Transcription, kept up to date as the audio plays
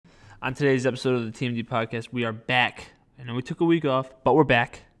On today's episode of the TMD podcast, we are back. I know we took a week off, but we're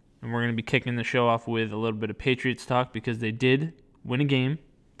back. And we're going to be kicking the show off with a little bit of Patriots talk because they did win a game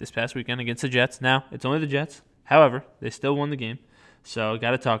this past weekend against the Jets. Now, it's only the Jets. However, they still won the game. So,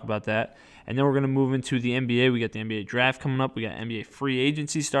 got to talk about that. And then we're going to move into the NBA. We got the NBA draft coming up. We got NBA free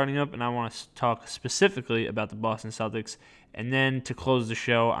agency starting up. And I want to talk specifically about the Boston Celtics. And then to close the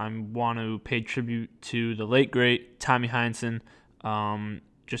show, I want to pay tribute to the late, great Tommy Heinsohn.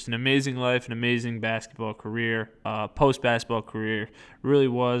 Just an amazing life, an amazing basketball career, post-basketball career. Really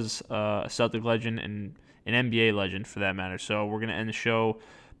was a Celtic legend and an NBA legend for that matter. So we're going to end the show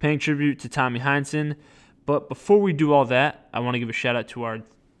paying tribute to Tommy Heinsohn. But before we do all that, I want to give a shout-out to our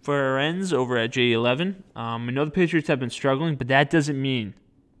friends over at J11. I know the Patriots have been struggling, but that doesn't mean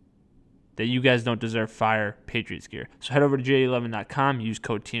that you guys don't deserve fire Patriots gear. So head over to j11.com, use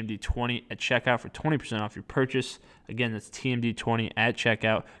code TMD20 at checkout for 20% off your purchase. Again, that's TMD20 at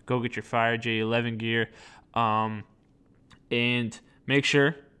checkout. Go get your fire J11 gear. And make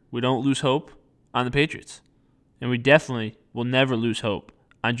sure we don't lose hope on the Patriots. And we definitely will never lose hope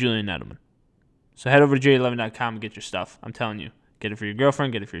on Julian Edelman. So head over to j11.com and get your stuff. I'm telling you. Get it for your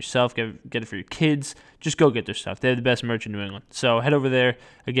girlfriend, get it for yourself, get it for your kids. Just go get their stuff. They have the best merch in New England. So head over there.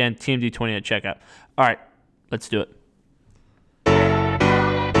 Again, TMD20 at checkout. All right, let's do it.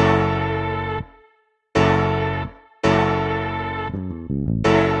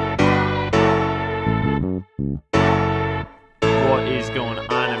 What is going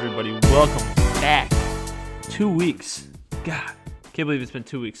on, everybody? Welcome back. 2 weeks. God, can't believe it's been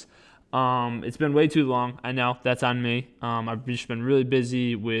 2 weeks. It's been way too long. I know that's on me. I've just been really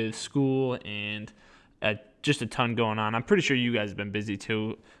busy with school and just a ton going on. I'm pretty sure you guys have been busy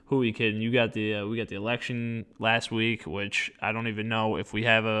too. Who are you kidding? We got the election last week, which I don't even know if we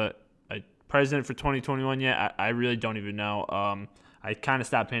have a president for 2021 yet. I really don't even know. I kind of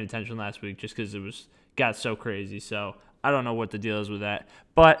stopped paying attention last week just because got so crazy. So I don't know what the deal is with that,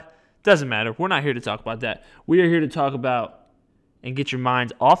 but doesn't matter. We're not here to talk about that. We are here to talk about and get your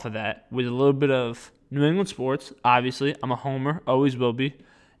minds off of that with a little bit of New England sports. Obviously, I'm a homer, always will be.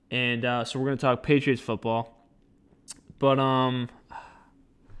 And so we're going to talk Patriots football. But,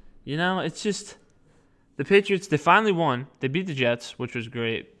 it's just the Patriots, they finally won. They beat the Jets, which was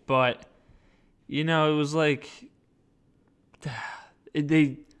great. But, it was like with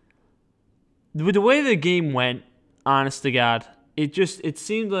the way the game went, honest to God, it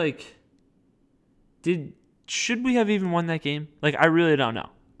seemed like should we have even won that game? Like, I really don't know.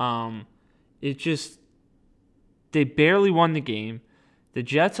 They barely won the game. The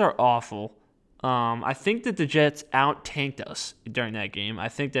Jets are awful. I think that the Jets out-tanked us during that game. I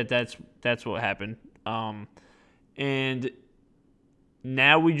think that's what happened. And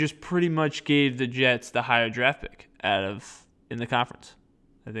now we just pretty much gave the Jets the higher draft pick in the conference.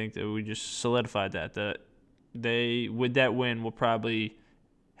 I think that we just solidified that they, with that win, will probably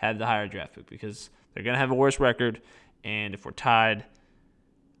have the higher draft pick because they're going to have a worse record, and if we're tied,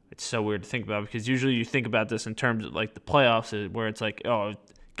 it's so weird to think about because usually you think about this in terms of like the playoffs where it's like, oh,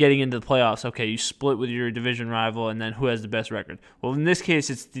 getting into the playoffs, okay, you split with your division rival, and then who has the best record? Well, in this case,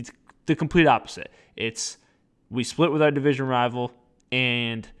 it's the complete opposite. It's we split with our division rival,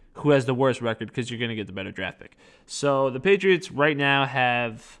 and who has the worst record because you're going to get the better draft pick. So the Patriots right now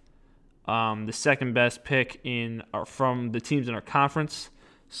have the second best pick from the teams in our conference.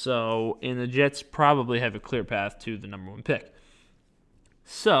 So, and the Jets probably have a clear path to the number one pick.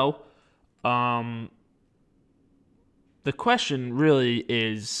 So, the question really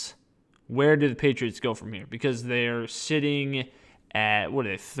is, where do the Patriots go from here? Because they're sitting at,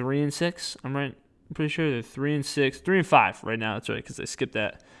 3-6? I'm right. I'm pretty sure they're 3-6, 3-5 right now. That's right, because they skipped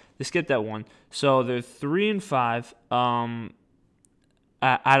that. They skipped that one. So they're 3-5. I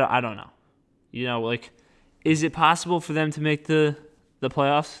don't know. Is it possible for them to make the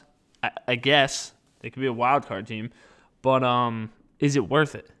playoffs? I guess they could be a wild card team, but is it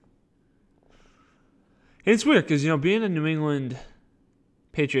worth it? It's weird because being a New England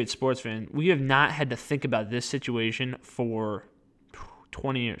Patriots sports fan, we have not had to think about this situation for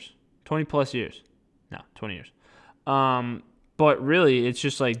 20 years, 20 plus years. No, 20 years. But really, it's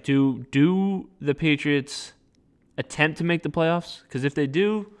just like, do the Patriots attempt to make the playoffs? Because if they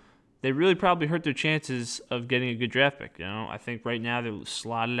do, they really probably hurt their chances of getting a good draft pick. I think right now they're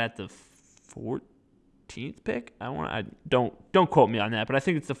slotted at the 14th pick. Don't quote me on that, but I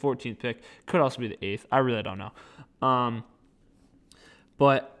think it's the 14th pick. Could also be the 8th. I really don't know.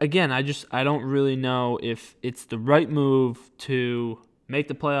 But again, I don't really know if it's the right move to make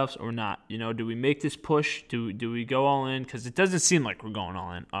the playoffs or not. Do we make this push? Do we go all in? Because it doesn't seem like we're going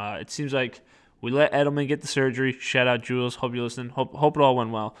all in. It seems like we let Edelman get the surgery. Shout out Jules. Hope you listen. Hope it all went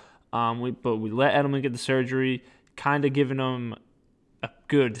well. But we let Edelman get the surgery, kind of giving him a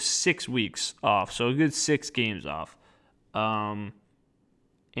good 6 weeks off, so a good 6 games off. And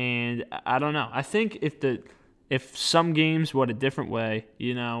I don't know. I think if some games went a different way,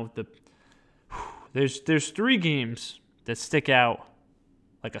 there's 3 games that stick out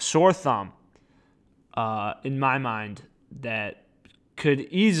like a sore thumb in my mind that could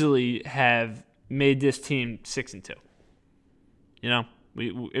easily have made this team 6-2.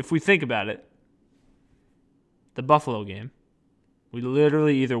 If we think about it, the Buffalo game, we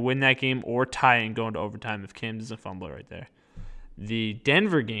literally either win that game or tie and go into overtime if Cam doesn't fumble right there. The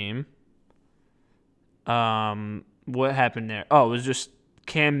Denver game, what happened there? Oh, it was just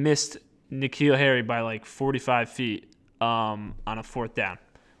Cam missed N'Keal Harry by like 45 feet on a 4th down,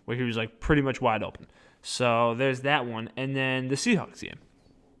 where he was like pretty much wide open. So there's that one. And then the Seahawks game.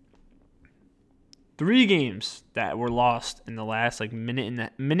 3 games that were lost in the last like minute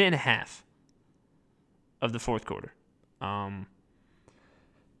and a half of the 4th quarter.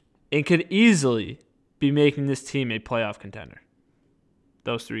 It could easily be making this team a playoff contender.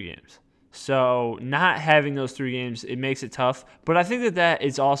 Those 3 games. So not having those 3 games, it makes it tough. But I think that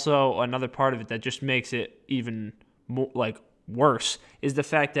is also another part of it that just makes it even more, worse, is the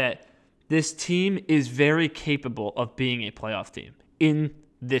fact that this team is very capable of being a playoff team in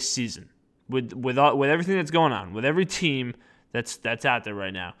this season. With everything that's going on, with every team that's out there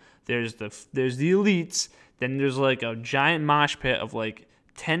right now, there's the elites. Then there's like a giant mosh pit of like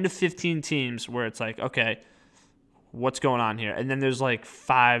 10 to 15 teams where it's like, okay, what's going on here? And then there's like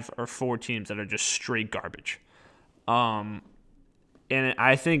 5 or 4 teams that are just straight garbage. And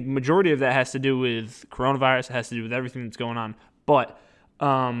I think majority of that has to do with coronavirus. It has to do with everything that's going on. But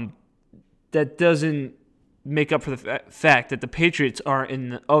that doesn't make up for the fact that the Patriots are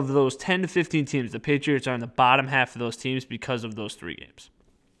of those 10 to 15 teams, the Patriots are in the bottom half of those teams because of those 3 games.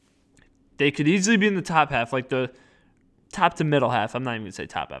 They could easily be in the top half, like the top to middle half. I'm not even going to say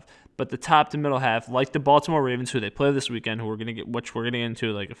top half, but the top to middle half, like the Baltimore Ravens, who they play this weekend, which we're going to get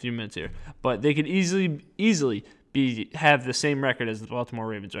into like a few minutes here. But they could easily have the same record as the Baltimore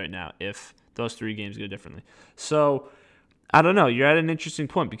Ravens right now if those 3 games go differently. So I don't know. You're at an interesting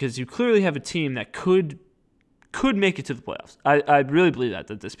point because you clearly have a team that could make it to the playoffs. I really believe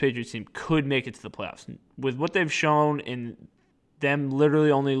that this Patriots team could make it to the playoffs. With what they've shown in them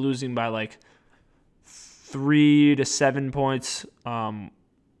literally only losing by like 3 to 7 points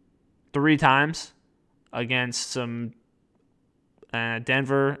 3 times against some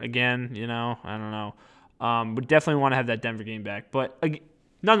Denver again, I don't know. We definitely want to have that Denver game back. But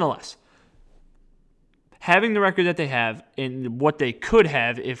nonetheless, having the record that they have and what they could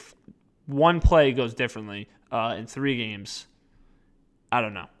have if one play goes differently in 3 games, I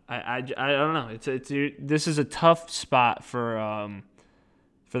don't know. I don't know. This is a tough spot for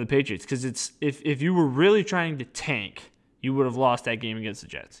the Patriots because it's if you were really trying to tank, you would have lost that game against the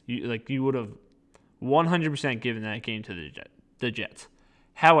Jets. You would have 100% given that game to the Jets.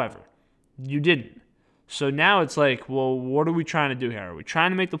 However, you didn't. So now it's like, well, what are we trying to do here? Are we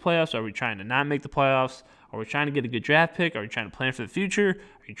trying to make the playoffs? Are we trying to not make the playoffs? Are we trying to get a good draft pick? Are we trying to plan for the future?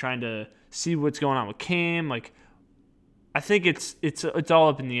 Are you trying to see what's going on with Cam? I think it's all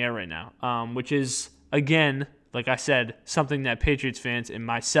up in the air right now, which is, again, like I said, something that Patriots fans and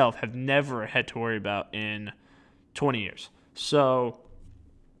myself have never had to worry about in 20 years. So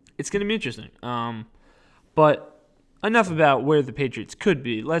it's going to be interesting. But enough about where the Patriots could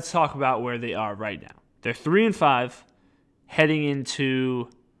be. Let's talk about where they are right now. They're 3-5 heading into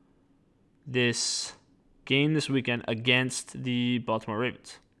this game this weekend against the Baltimore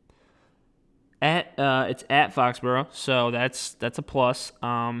Ravens. It's at Foxborough, so that's a plus.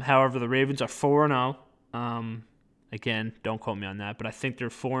 However, the Ravens are 4-0. Again, don't quote me on that, but I think they're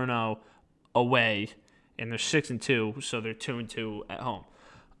 4-0 away, and they're 6-2, so they're 2-2 at home.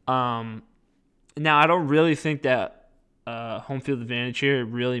 Now, I don't really think that home field advantage here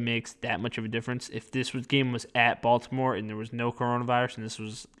really makes that much of a difference. If this game was at Baltimore and there was no coronavirus and this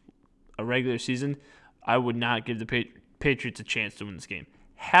was a regular season, I would not give the Patriots a chance to win this game.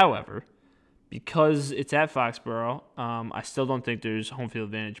 However, because it's at Foxborough, I still don't think there's home field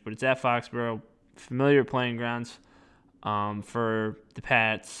advantage, but it's at Foxborough, familiar playing grounds for the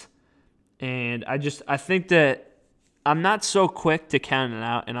Pats. And I think that I'm not so quick to count it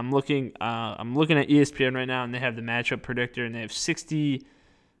out, and I'm looking at ESPN right now, and they have the matchup predictor, and they have a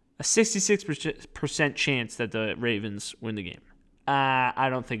 66% chance that the Ravens win the game. I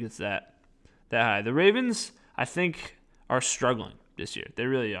don't think it's that high. The Ravens, I think, are struggling this year. They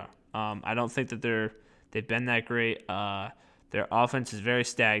really are. I don't think that they've been that great. Their offense is very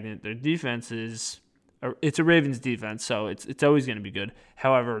stagnant. Their defense is it's a Ravens defense, so it's always going to be good.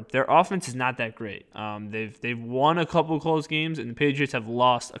 However, their offense is not that great. They've won a couple close games, and the Patriots have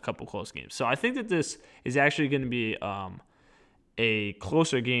lost a couple close games. So I think that this is actually going to be a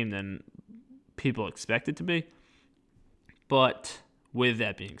closer game than people expect it to be. But with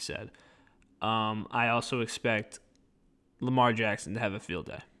that being said, I also expect Lamar Jackson to have a field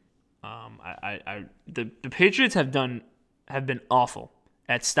day. The Patriots have been awful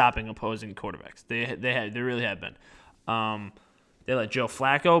at stopping opposing quarterbacks. They really have been. They let Joe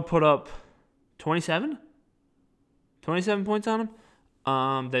Flacco put up 27 points on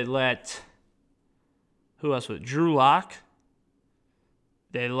him. They let who else was it? Drew Lock.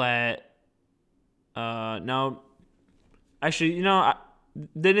 They let no, actually,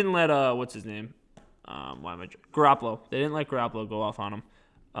 they didn't let what's his name? Garoppolo. They didn't let Garoppolo go off on him.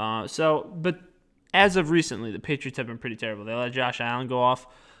 But as of recently, the Patriots have been pretty terrible. They let Josh Allen go off.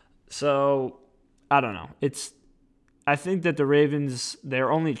 So I don't know. I think that the Ravens, their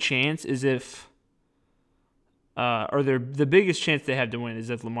only chance is if, the biggest chance they have to win is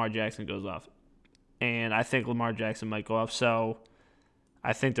if Lamar Jackson goes off. And I think Lamar Jackson might go off. So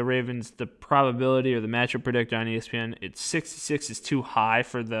I think the Ravens, the probability or the matchup predictor on ESPN, it's 66 is too high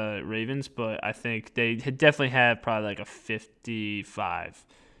for the Ravens, but I think they definitely have probably like a 55,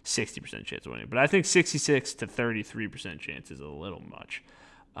 60% chance of winning. But I think 66 to 33% chance is a little much.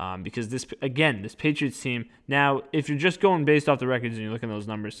 Because this Patriots team, now, if you're just going based off the records and you look at those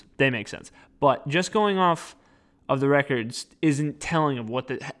numbers, they make sense. But just going off of the records isn't telling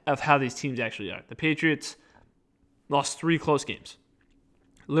of how these teams actually are. The Patriots lost 3 close games.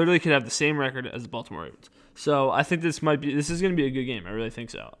 Literally could have the same record as the Baltimore Ravens. So I think this is going to be a good game. I really think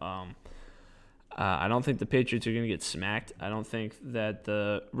so. I don't think the Patriots are going to get smacked. I don't think that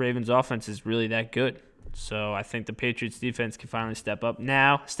the Ravens offense is really that good. So I think the Patriots defense can finally step up.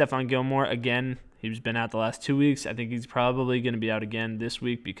 Now, Stephon Gilmore, again, he's been out the last 2 weeks. I think he's probably going to be out again this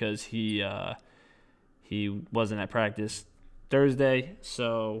week because he wasn't at practice Thursday.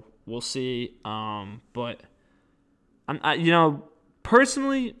 So we'll see. But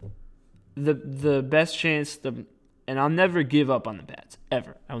personally, the best chance, and I'll never give up on the Pats,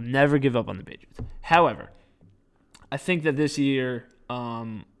 ever. I will never give up on the Patriots. However, I think that this year,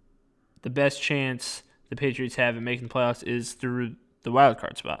 the best chance the Patriots have in making the playoffs is through the wild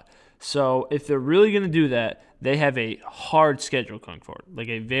card spot. So if they're really going to do that, they have a hard schedule going forward, like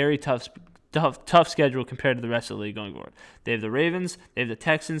a very tough schedule compared to the rest of the league going forward. They have the Ravens, they have the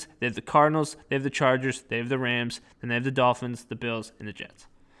Texans, they have the Cardinals, they have the Chargers, they have the Rams, then they have the Dolphins, the Bills, and the Jets.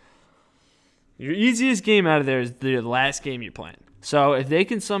 Your easiest game out of there is the last game you're playing. So if they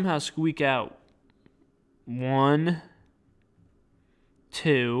can somehow squeak out 1,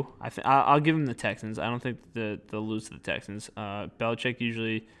 2, I'll give them the Texans. I don't think they'll lose to the Texans. Belichick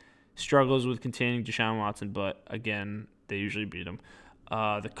usually struggles with containing Deshaun Watson, but again, they usually beat him.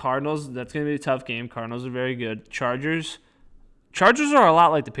 The Cardinals, that's going to be a tough game. Cardinals are very good. Chargers are a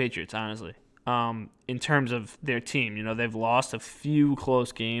lot like the Patriots, honestly, in terms of their team. They've lost a few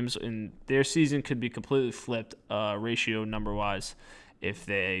close games, and their season could be completely flipped ratio number-wise if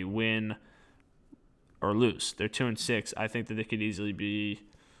they win or lose. They're 2-6. I think that they could easily be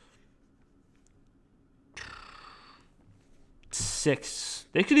 6.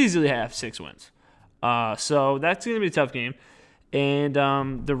 They could easily have 6 wins. So that's going to be a tough game. And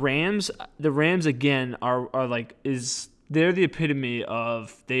the Rams again are like they're the epitome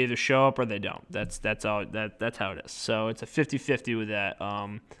of they either show up or they don't. That's how it is. So it's a 50-50 with that.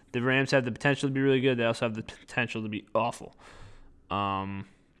 The Rams have the potential to be really good. They also have the potential to be awful.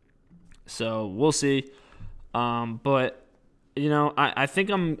 So we'll see. But I think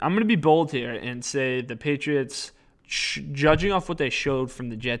I'm going to be bold here and say the Patriots, judging off what they showed from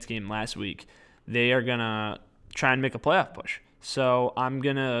the Jets game last week, they are going to try and make a playoff push. So I'm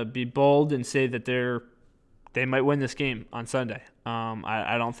going to be bold and say that they might win this game on Sunday.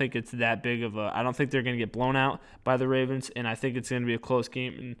 I don't think it's that big of I don't think they're going to get blown out by the Ravens, and I think it's going to be a close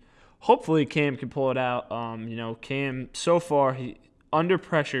game. And hopefully Cam can pull it out. Cam, so far, under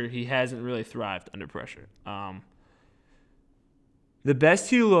pressure, he hasn't really thrived under pressure. The best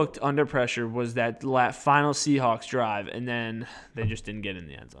he looked under pressure was that final Seahawks drive, and then they just didn't get in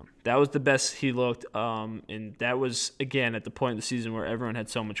the end zone. That was the best he looked, and that was, again, at the point in the season where everyone had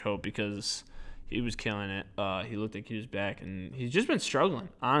so much hope because he was killing it. He looked like he was back, and he's just been struggling,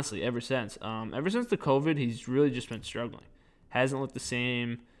 honestly, ever since. Ever since the COVID, he's really just been struggling. Hasn't looked the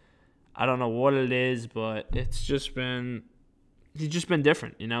same. I don't know what it is, but it's just been he's just been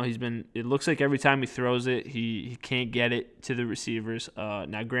different. It looks like every time he throws it, he can't get it to the receivers.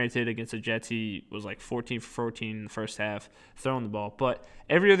 Now, granted, against the Jets, he was like 14 for 14 in the first half throwing the ball. But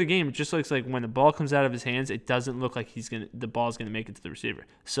every other game, it just looks like when the ball comes out of his hands, it doesn't look like the ball's going to make it to the receiver.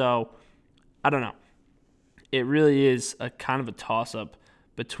 So, I don't know. It really is a kind of a toss-up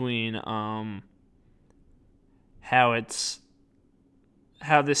between how this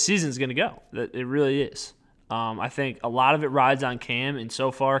season's going to go. It really is. I think a lot of it rides on Cam, and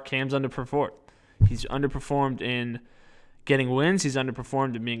so far, Cam's underperformed. He's underperformed in getting wins. He's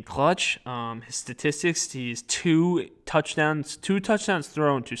underperformed in being clutch. His statistics, he's two touchdowns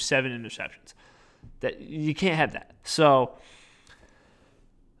thrown to 7 interceptions. That you can't have that. So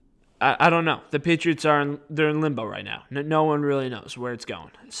I don't know. The Patriots they're in limbo right now. No one really knows where it's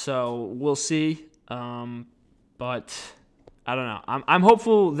going. So we'll see. But I don't know. I'm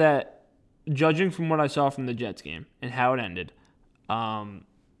hopeful that, judging from what I saw from the Jets game and how it ended, now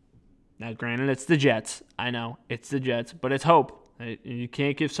granted it's the Jets. I know it's the Jets, but it's hope. You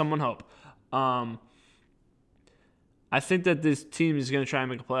can't give someone hope. I think that this team is going to try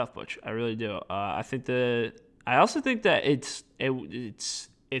and make a playoff push. I really do. I also think that it's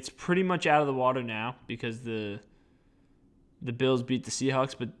pretty much out of the water now because the Bills beat the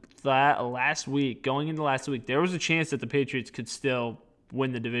Seahawks, but going into last week, there was a chance that the Patriots could still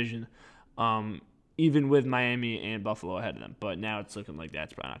win the division, even with Miami and Buffalo ahead of them. But now it's looking like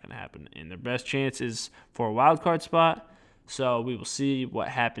that's probably not going to happen. And their best chance is for a wild card spot, so we will see what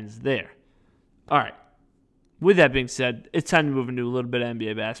happens there. All right. With that being said, it's time to move into a little bit of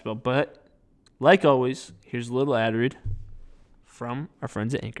NBA basketball. But, like always, here's a little ad read from our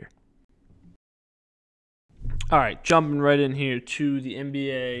friends at Anchor. All right, jumping right in here to the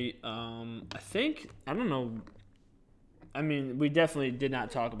NBA. We definitely did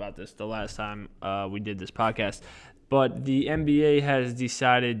not talk about this the last time we did this podcast, but the NBA has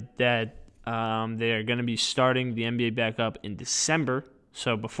decided that they are going to be starting the NBA back up in December,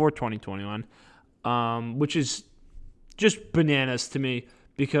 so before 2021, which is just bananas to me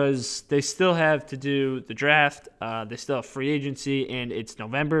because they still have to do the draft, they still have free agency, and it's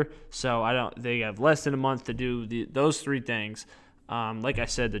November, so they have less than a month to do those three things. Like I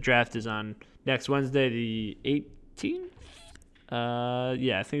said, the draft is on next Wednesday, the 18th.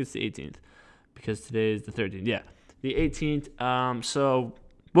 I think it's the 18th because today is the 13th. Yeah, the 18th. So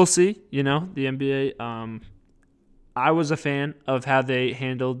we'll see. The NBA. I was a fan of how they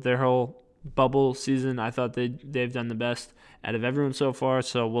handled their whole bubble season. I thought they've done the best out of everyone so far.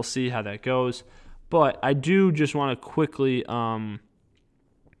 So we'll see how that goes. But I do just want to quickly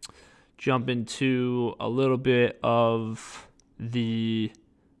jump into a little bit of the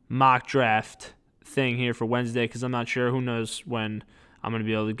mock draft thing here for Wednesday because I'm not sure. Who knows when I'm going to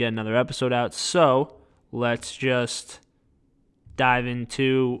be able to get another episode out. So let's just dive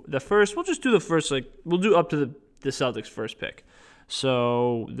into the first. We'll just do the first, we'll do up to the Celtics' first pick.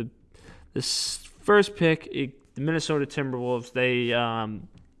 So this first pick, the Minnesota Timberwolves, they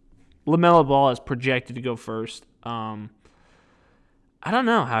LaMelo Ball is projected to go first. I don't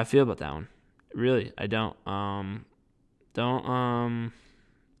know how I feel about that one. Really, I don't.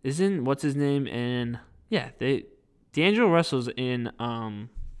 Isn't what's his name in? Yeah, D'Angelo Russell's in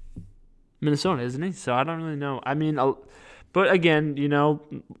Minnesota, isn't he? So I don't really know. I mean, but again,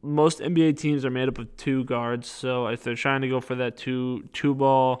 most NBA teams are made up of two guards. So if they're trying to go for that two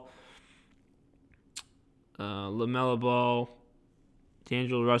ball, LaMelo Ball,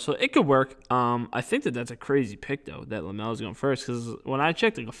 D'Angelo Russell, it could work. I think that's a crazy pick though that LaMelo's going first because when I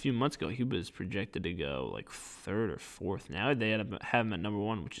checked a few months ago, he was projected to go third or fourth. Now they have him at number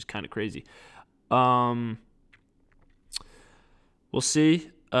 1, which is kind of crazy. We'll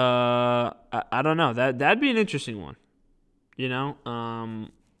see. I don't know. That'd be an interesting one. I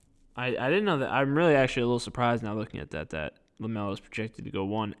didn't know that. I'm really actually a little surprised now looking at that LaMelo is projected to go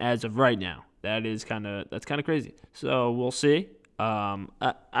 1 as of right now. That's kind of crazy. So we'll see.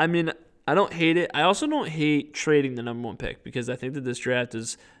 I mean, I don't hate it. I also don't hate trading the number 1 pick because I think that this draft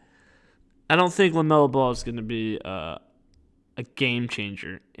is. I don't think LaMelo Ball is going to be a game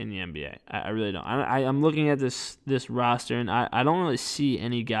changer in the NBA. I really don't. I'm looking at this roster and I don't really see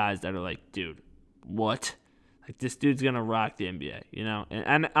any guys that are like, dude, what? This dude's gonna rock the NBA,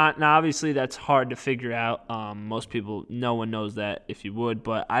 And now obviously that's hard to figure out. Most people, no one knows that if you would,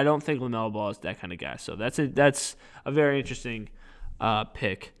 but I don't think LaMelo Ball is that kind of guy. So that's a very interesting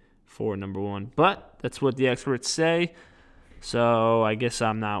pick for number 1. But that's what the experts say. So I guess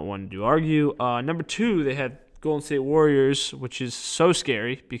I'm not one to argue. Number 2, they had Golden State Warriors, which is so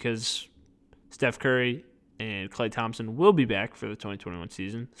scary because Steph Curry and Klay Thompson will be back for the 2021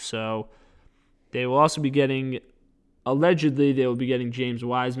 season. So they will also be getting Allegedly, they will be getting James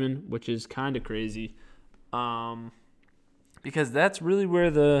Wiseman, which is kind of crazy, because that's really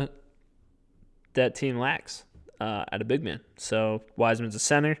where that team lacks at a big man. So Wiseman's a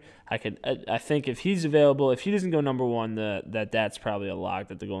center. I think if he's available, if he doesn't go number one, that's probably a lock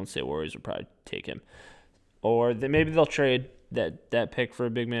that the Golden State Warriors will probably take him, or maybe they'll trade that pick for a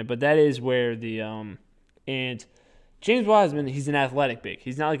big man. But that is where and James Wiseman, he's an athletic big.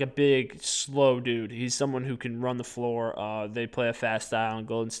 He's not like a big, slow dude. He's someone who can run the floor. They play a fast style in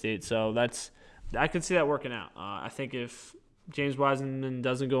Golden State, so I could see that working out. I think if James Wiseman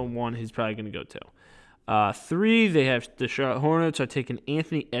doesn't go in 1, he's probably going to go 2. 3, they have the Charlotte Hornets are taking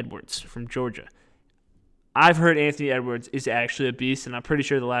Anthony Edwards from Georgia. I've heard Anthony Edwards is actually a beast, and I'm pretty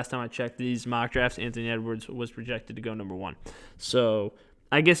sure the last time I checked these mock drafts, Anthony Edwards was projected to go number 1. So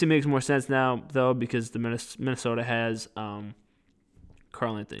I guess it makes more sense now, though, because the Minnesota has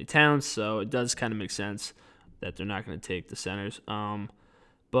Karl Anthony Towns, so it does kind of make sense that they're not going to take the centers.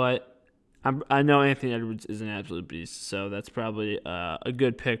 But I know Anthony Edwards is an absolute beast, so that's probably a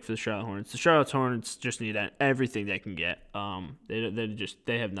good pick for the Charlotte Hornets. The Charlotte Hornets just need everything they can get.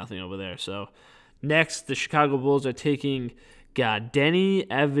 They have nothing over there. So next, the Chicago Bulls are taking Denny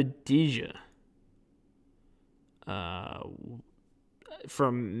Avdija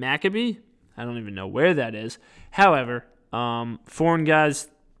from Maccabi. I don't even know where that is. However, foreign guys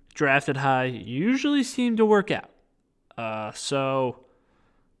drafted high usually seem to work out. So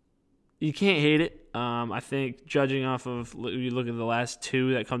you can't hate it. I think judging off of, you look at the last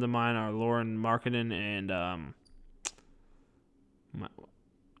 2 that come to mind are Lauren Markkinen and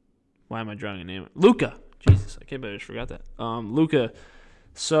why am I drawing a name? Luka. Jesus, I can't believe I just forgot that. Luka.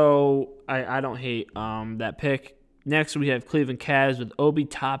 So I don't hate that pick. Next, we have Cleveland Cavs with Obi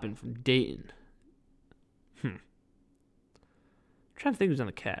Toppin from Dayton. I'm trying to think who's on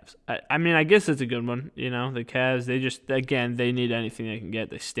the Cavs. I mean, I guess it's a good one. The Cavs, they need anything they can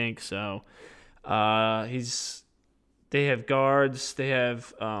get. They stink. So they have guards. They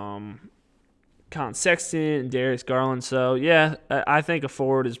have Colin Sexton and Darius Garland. So, yeah, I think a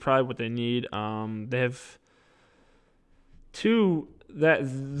forward is probably what they need. They have 2 –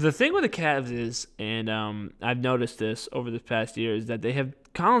 the thing with the Cavs is, and I've noticed this over the past year, is that they have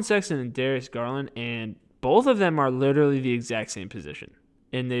Colin Sexton and Darius Garland, and both of them are literally the exact same position.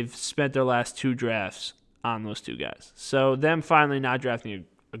 And they've spent their last 2 drafts on those 2 guys. So them finally not drafting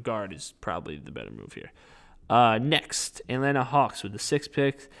a guard is probably the better move here. Next, Atlanta Hawks with the 6th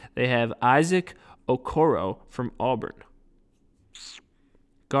pick. They have Isaac Okoro from Auburn.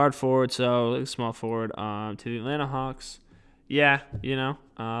 Guard forward, so small forward. To the Atlanta Hawks. Yeah,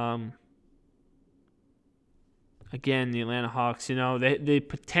 again, the Atlanta Hawks, they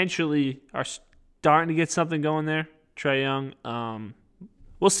potentially are starting to get something going there. Trae Young,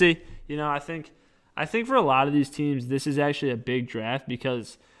 we'll see. I think for a lot of these teams, this is actually a big draft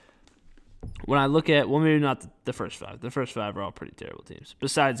because when I look at, maybe not the first 5. The first 5 are all pretty terrible teams.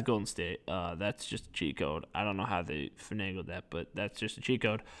 Besides Golden State, that's just a cheat code. I don't know how they finagled that, but that's just a cheat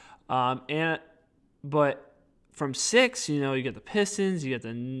code. But from 6, you get the Pistons, you get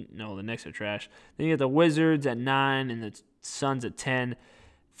the Knicks are trash. Then you get the Wizards at 9 and the Suns at 10.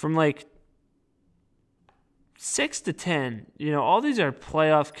 From 6 to 10, all these are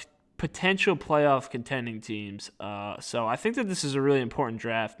potential playoff contending teams. So I think that this is a really important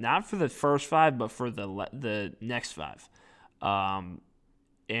draft, not for the first 5, but for the next 5. And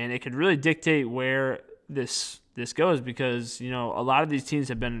it could really dictate where this goes because, a lot of these teams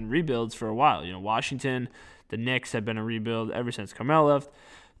have been in rebuilds for a while. Washington, the Knicks have been in rebuild ever since Carmelo left.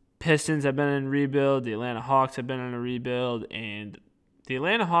 Pistons have been in rebuild. The Atlanta Hawks have been in a rebuild. And the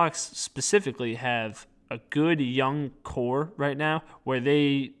Atlanta Hawks specifically have a good young core right now where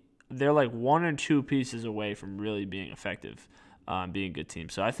they're like 1 or 2 pieces away from really being effective, being a good team.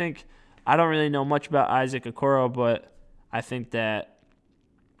 So I don't really know much about Isaac Okoro, but I think that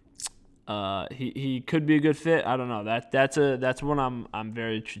he could be a good fit. I don't know. That's one I'm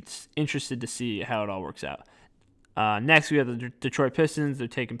very interested to see how it all works out. Next, we have the Detroit Pistons. They're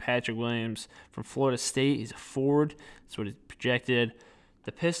taking Patrick Williams from Florida State. He's a forward. That's what he's projected.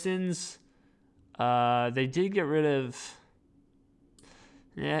 The Pistons, they did get rid of.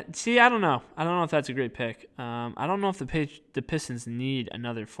 Yeah, see, I don't know. I don't know if that's a great pick. I don't know if the Pistons need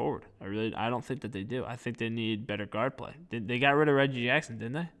another forward. I don't think that they do. I think they need better guard play. They got rid of Reggie Jackson,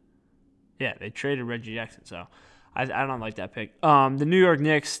 didn't they? Yeah, they traded Reggie Jackson, so I don't like that pick. The New York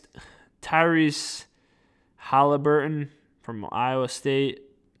Knicks, Tyrese Halliburton from Iowa State.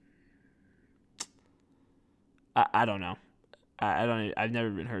 I don't know. I've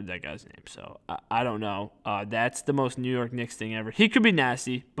never even heard that guy's name, so I don't know. That's the most New York Knicks thing ever. He could be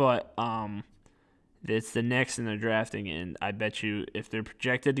nasty, but It's the Knicks, and they're drafting, and I bet you if they're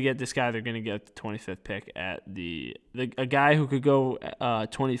projected to get this guy, they're going to get the 25th pick at a guy who could go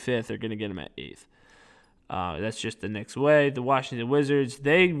 25th. They're going to get him at 8th. That's just the Knicks way. The Washington Wizards,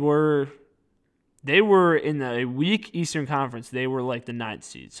 they were in a weak Eastern Conference. They were like the 9th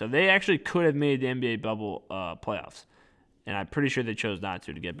seed, so they actually could have made the NBA bubble playoffs, and I'm pretty sure they chose not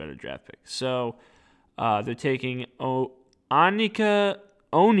to get better draft picks. So they're taking Onika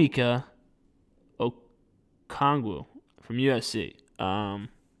Okongwu from USC.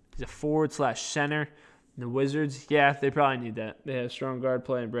 He's a forward/center. The Wizards, yeah, they probably need that. They have strong guard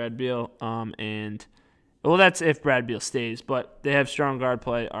play in Brad Beal, that's if Brad Beal stays, but they have strong guard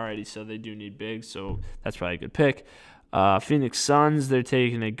play already, so they do need bigs, so that's probably a good pick. Phoenix Suns, they're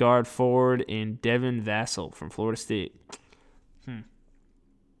taking a guard forward in Devin Vassell from Florida State.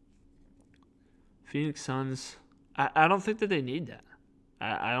 Phoenix Suns, I don't think that they need that.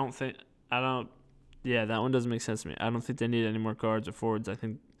 Yeah, that one doesn't make sense to me. I don't think they need any more guards or forwards. I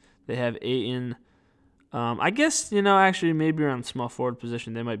think they have Ayton. I guess, actually maybe around the small forward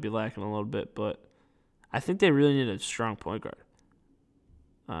position they might be lacking a little bit, but I think they really need a strong point guard.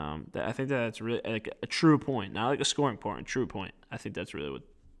 I think that's really like a true point, not like a scoring point, a true point. I think that's really what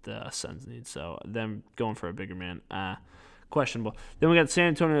the Suns need. So them going for a bigger man, questionable. Then we got the San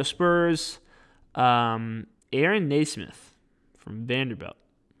Antonio Spurs. Aaron Naismith from Vanderbilt.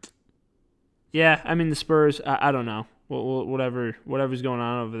 Yeah, I mean the Spurs. I don't know. Whatever's going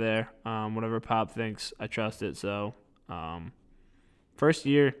on over there. Whatever Pop thinks, I trust it. So, first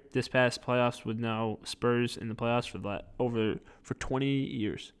year this past playoffs with no Spurs in the playoffs for 20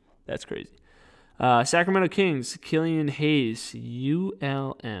 years. That's crazy. Sacramento Kings, Killian Hayes,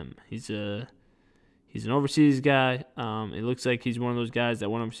 ULM. He's an overseas guy. It looks like he's one of those guys that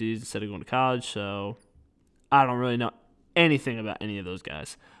went overseas instead of going to college. So, I don't really know anything about any of those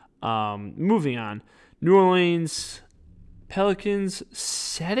guys. Moving on, New Orleans Pelicans,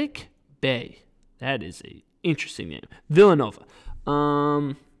 Saddiq Bey. That is a interesting name. Villanova.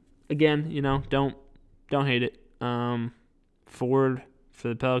 Again, don't hate it. Forward for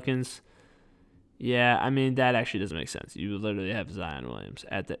the Pelicans. Yeah, I mean that actually doesn't make sense. You literally have Zion Williams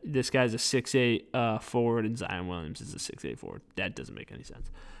this guy's a 6'8" forward, and Zion Williams is a 6'8" forward. That doesn't make any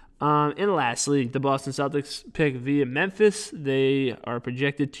sense. And lastly, the Boston Celtics pick via Memphis. They are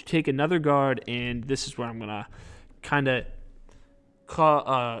projected to take another guard, and this is where I'm gonna kind of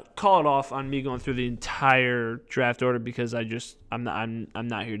call it off on me going through the entire draft order because I'm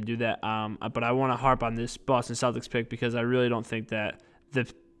not here to do that. But I want to harp on this Boston Celtics pick because I really don't think that the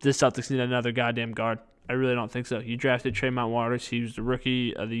Celtics need another goddamn guard. I really don't think so. You drafted Tremont Waters. He was the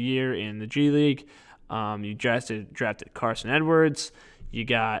rookie of the year in the G League. You drafted Carson Edwards. You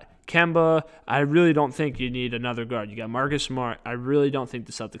got Kemba. I really don't think you need another guard. You got Marcus Smart. I really don't think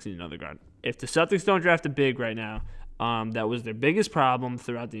the Celtics need another guard. If the Celtics don't draft a big right now, that was their biggest problem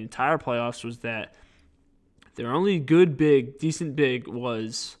throughout the entire playoffs was that their only good big, decent big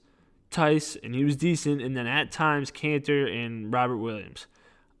was Tice, and he was decent, and then at times Cantor and Robert Williams.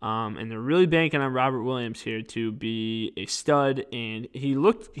 And they're really banking on Robert Williams here to be a stud, and he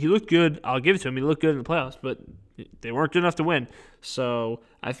looked good. I'll give it to him. He looked good in the playoffs, but they weren't good enough to win. So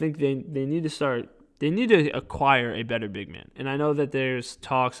I think they need to acquire a better big man. And I know that there's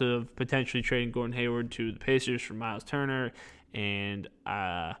talks of potentially trading Gordon Hayward to the Pacers for Miles Turner and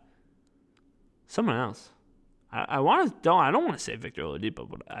someone else. I don't want to say Victor Oladipo,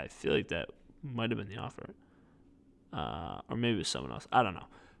 but I feel like that might have been the offer. Or maybe it was someone else. I don't know.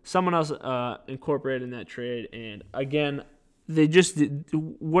 Someone else incorporated in that trade. And again, they just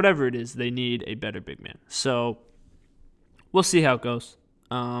whatever it is, they need a better big man. So we'll see how it goes.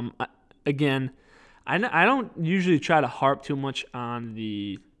 Again, I don't usually try to harp too much on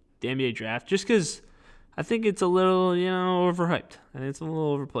the NBA draft just because I think it's a little, overhyped. I think it's a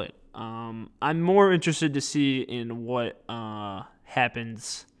little overplayed. I'm more interested to see in what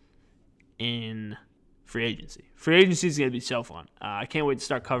happens in free agency. Free agency is going to be so fun. I can't wait to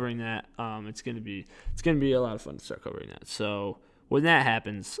start covering that. It's going to be a lot of fun to start covering that. So when that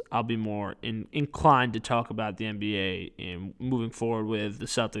happens, I'll be more inclined to talk about the NBA and moving forward with the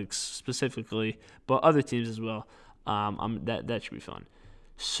Celtics specifically, but other teams as well. That should be fun.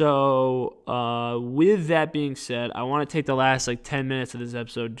 So with that being said, I want to take the last 10 minutes of this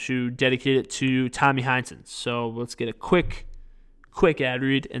episode to dedicate it to Tommy Heinsohn. So let's get a quick ad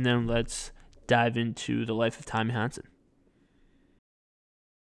read, and then let's dive into the life of Tommy Heinsohn.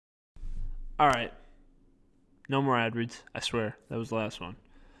 All right. No more ad reads. I swear. That was the last one.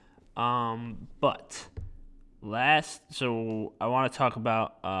 So I want to talk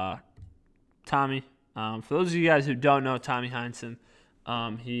about Tommy. For those of you guys who don't know Tommy Heinsohn,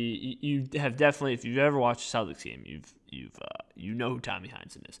 You have definitely, if you've ever watched a Celtics game, you know who Tommy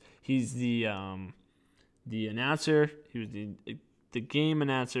Heinsohn is. He's the announcer. He was the game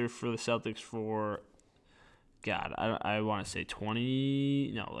announcer for the Celtics for, God, I want to say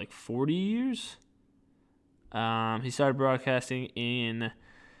 40 years. He started broadcasting in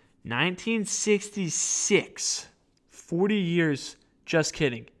 1966. 40 years. Just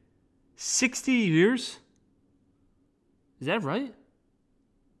kidding. 60 years? Is that right?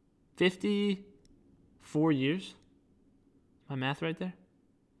 54 years? My math right there?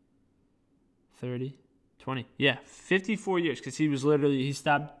 30, 20. Yeah, 54 years because he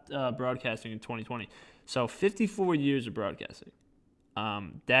stopped broadcasting in 2020. So 54 years of broadcasting.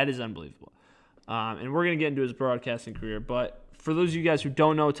 That is unbelievable. And we're going to get into his broadcasting career, but for those of you guys who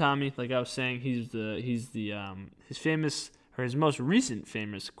don't know Tommy, like I was saying, his most recent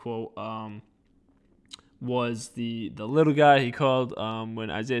famous quote was the little guy. He called when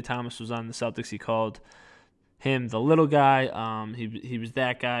Isaiah Thomas was on the Celtics. He called him the little guy. He was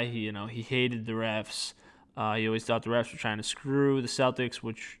that guy. He hated the refs. He always thought the refs were trying to screw the Celtics,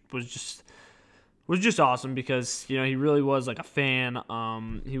 which was just awesome because he really was like a fan.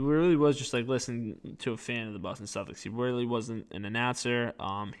 He really was just like listening to a fan of the Boston Celtics. He really wasn't an announcer.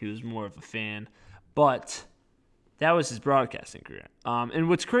 He was more of a fan, but that was his broadcasting career. And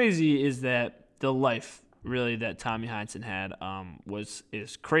what's crazy is that the life really that Tommy Heinsohn had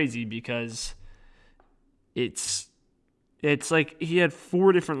is crazy because it's like he had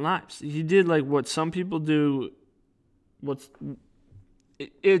 4 different lives. He did like what some people do.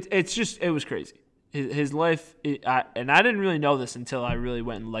 It was crazy. His life, and I didn't really know this until I really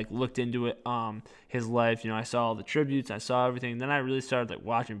went and like looked into it. His life, I saw all the tributes, I saw everything. Then I really started like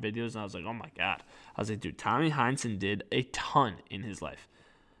watching videos, and I was like, oh my god! I was like, dude, Tommy Heinsohn did a ton in his life.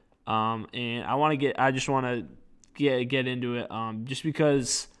 And I just want to get into it. Just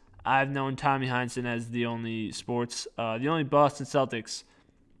because I've known Tommy Heinsohn as the only Boston Celtics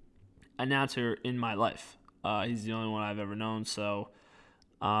announcer in my life. He's the only one I've ever known. So.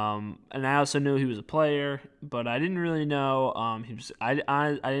 And I also knew he was a player, but I didn't really know I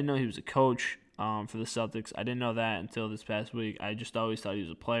didn't know he was a coach for the Celtics. I didn't know that until this past week. I just always thought he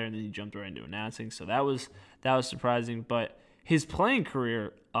was a player, and then he jumped right into announcing. So that was surprising. But his playing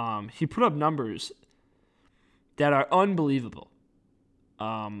career, he put up numbers that are unbelievable.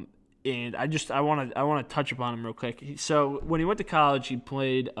 And I want to touch upon him real quick. So when he went to college, he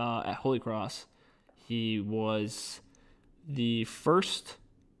played at Holy Cross. He was the first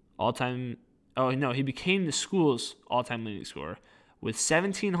all-time. Oh no, he became the school's all-time leading scorer with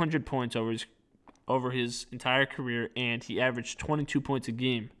 1,700 points over his entire career, and he averaged 22 points a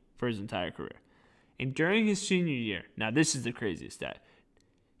game for his entire career. And during his senior year, now this is the craziest stat,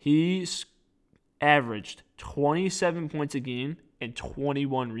 he averaged 27 points a game and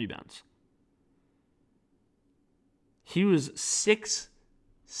 21 rebounds. He was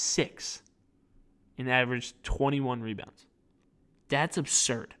 6'6" and averaged 21 rebounds. That's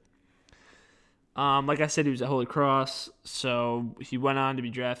absurd. Like I said, he was at Holy Cross, so he went on to be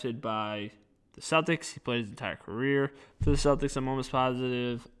drafted by the Celtics. He played his entire career for the Celtics, I'm almost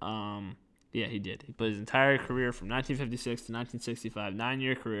positive. Yeah, he did. He played his entire career from 1956 to 1965,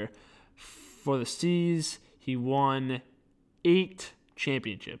 9-year career. For the C's, he won 8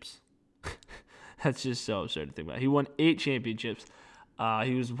 championships. That's just so absurd to think about. He won 8 championships.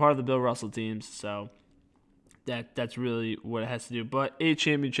 He was a part of the Bill Russell teams, so that's really what it has to do. But 8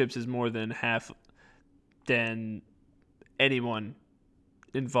 championships is more than half than anyone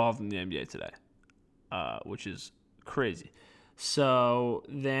involved in the NBA today, which is crazy. So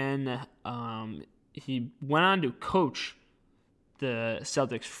then he went on to coach the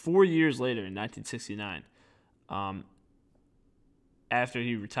Celtics 4 years later in 1969. After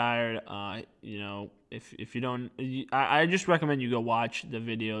he retired, if you don't, I just recommend you go watch the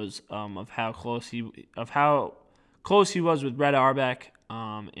videos of how close he was with Red Auerbach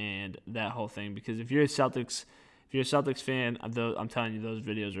and that whole thing. Because if you're a Celtics fan, I'm telling you, those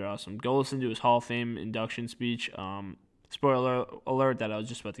videos are awesome. Go listen to his Hall of Fame induction speech. Spoiler alert that I was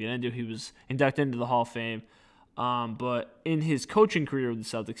just about to get into. He was inducted into the Hall of Fame. But in his coaching career with the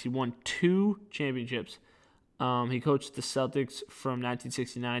Celtics, he won 2 championships. He coached the Celtics from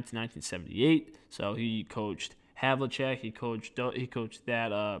 1969 to 1978. So he coached Havlicek. He coached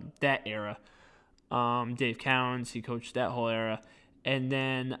that era. Dave Cowens. He coached that whole era. And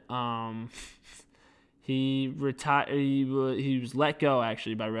then he retired. He was let go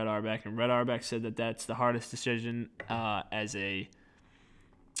actually by Red Auerbach, and Red Auerbach said that that's the hardest decision as the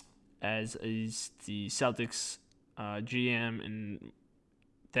Celtics GM and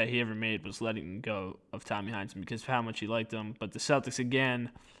that he ever made was letting go of Tommy Heinsohn because of how much he liked him. But the Celtics,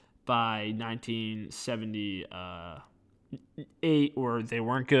 again, by 1978, they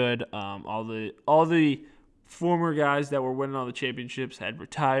weren't good. All the former guys that were winning all the championships had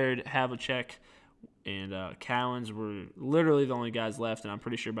retired. Havlicek and Cowens were literally the only guys left, and I'm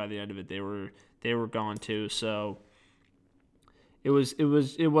pretty sure by the end of it they were gone too. So it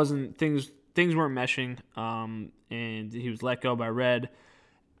wasn't things weren't meshing. And he was let go by Red,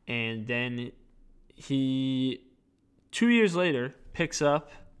 and then he 2 years later picks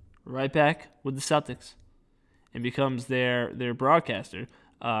up right back with the Celtics and becomes their broadcaster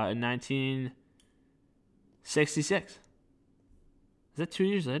in 1966. Is that 2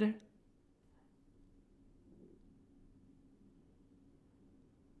 years later?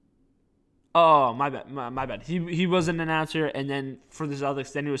 Oh, my bad. My bad. He was an announcer, and then for the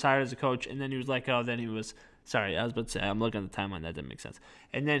Celtics, then he was hired as a coach, and then he was let go. Then he was sorry, I was about to say I'm looking at the timeline. That didn't make sense.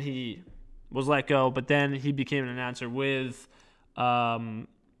 And then he was let go, but then he became an announcer with the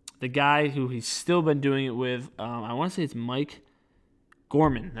guy who he's still been doing it with. I want to say it's Mike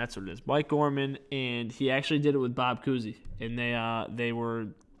Gorman. That's what it is, Mike Gorman, and he actually did it with Bob Cousy, and they were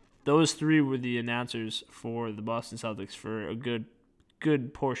those three were the announcers for the Boston Celtics for a good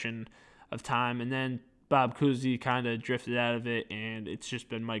portion of time, and then Bob Cousy kind of drifted out of it, and it's just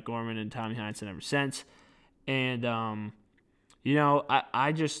been Mike Gorman and Tommy Heinsohn ever since. And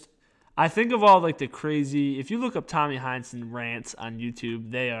I think of all like the crazy. If you look up Tommy Heinsohn rants on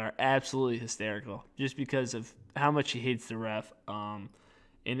YouTube, they are absolutely hysterical, just because of how much he hates the ref. And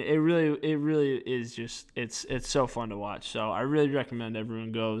it really is just it's so fun to watch. So I really recommend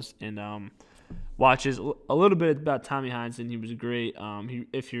everyone goes and watches a little bit about Tommy Heinsohn. He was great.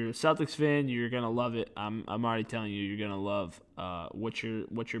 If you're a Celtics fan, you're gonna love it. I'm already telling you, you're gonna love what you're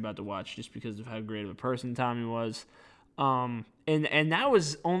about to watch, just because of how great of a person Tommy was. And that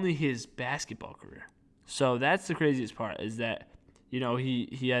was only his basketball career. So that's the craziest part, is that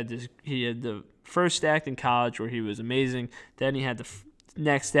he had the first act in college where he was amazing. Then he had the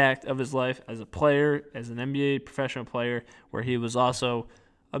next act of his life as a player, as an NBA professional player, where he was also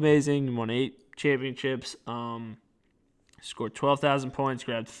amazing. He won 8 championships, scored 12,000 points,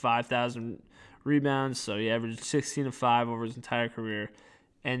 grabbed 5,000 rebounds, so he averaged 16 and 5 over his entire career.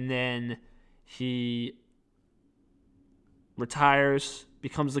 And then he retires,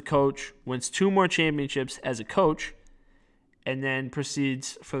 becomes the coach, wins 2 more championships as a coach, and then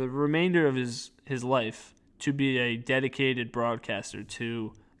proceeds for the remainder of his life to be a dedicated broadcaster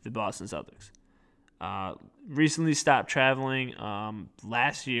to the Boston Celtics. Recently stopped traveling.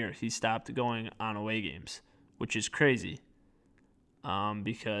 Last year, he stopped going on away games, which is crazy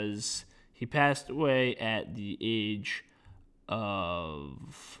because he passed away at the age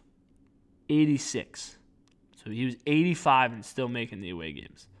of 86. So he was 85 and still making the away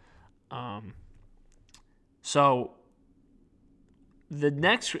games. So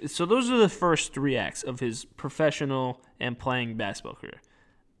those are the first 3 acts of his professional and playing basketball career.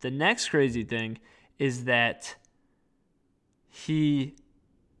 The next crazy thing is that he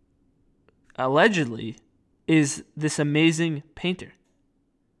allegedly is this amazing painter,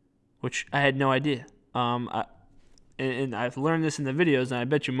 which I had no idea. And I've learned this in the videos, and I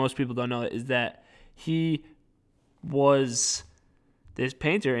bet you most people don't know it, is that he was this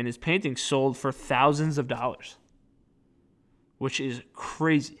painter, and his paintings sold for thousands of dollars, which is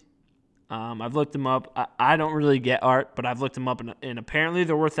crazy. I've looked them up. I don't really get art, but I've looked them up, and apparently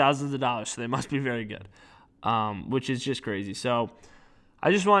they're worth thousands of dollars, so they must be very good, which is just crazy. So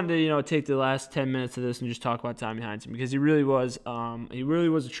I just wanted to take the last 10 minutes of this and just talk about Tommy Heinsohn, because he really was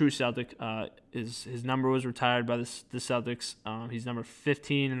a true Celtic. His number was retired by the Celtics. He's number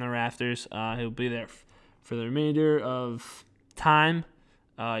 15 in the rafters. He'll be there for the remainder of time.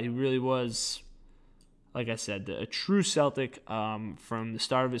 He really was, like I said, a true Celtic from the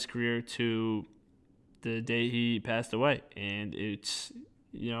start of his career to the day he passed away. And it's,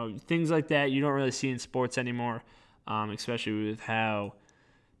 things like that you don't really see in sports anymore, especially with how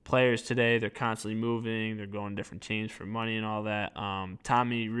players today, they're constantly moving, they're going to different teams for money and all that.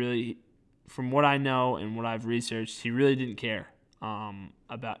 Tommy really, from what I know and what I've researched, he really didn't care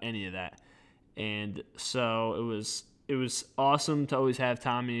about any of that. And so it was awesome to always have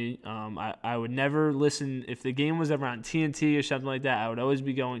Tommy. I would never listen if the game was ever on TNT or something like that. I would always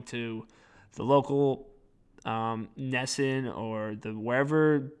be going to the local Nesson or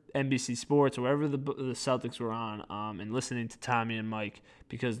wherever NBC Sports or wherever the Celtics were on, and listening to Tommy and Mike,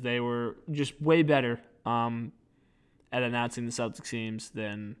 because they were just way better at announcing the Celtics games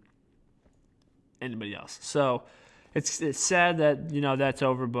than anybody else. So it's sad that that's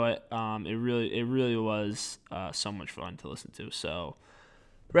over, but it really was so much fun to listen to. So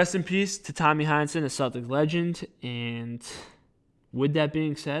Rest in peace to Tommy Heinsohn, a Celtic legend. And with that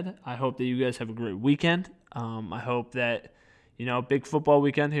being said, I hope that you guys have a great weekend. I hope that, big football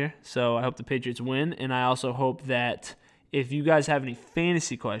weekend here. So I hope the Patriots win. And I also hope that if you guys have any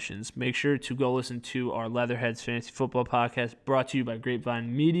fantasy questions, make sure to go listen to our Leatherheads Fantasy Football Podcast brought to you by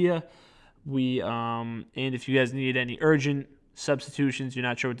Grapevine Media. And if you guys need any urgent substitutions, you're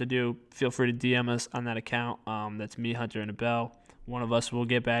not sure what to do, feel free to DM us on that account. That's me, Hunter, and Abel. One of us will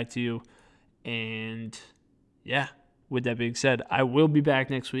get back to you. And yeah, with that being said, I will be back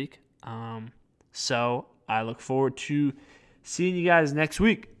next week. So I look forward to seeing you guys next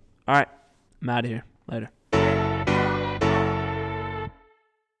week. All right, I'm out of here. Later.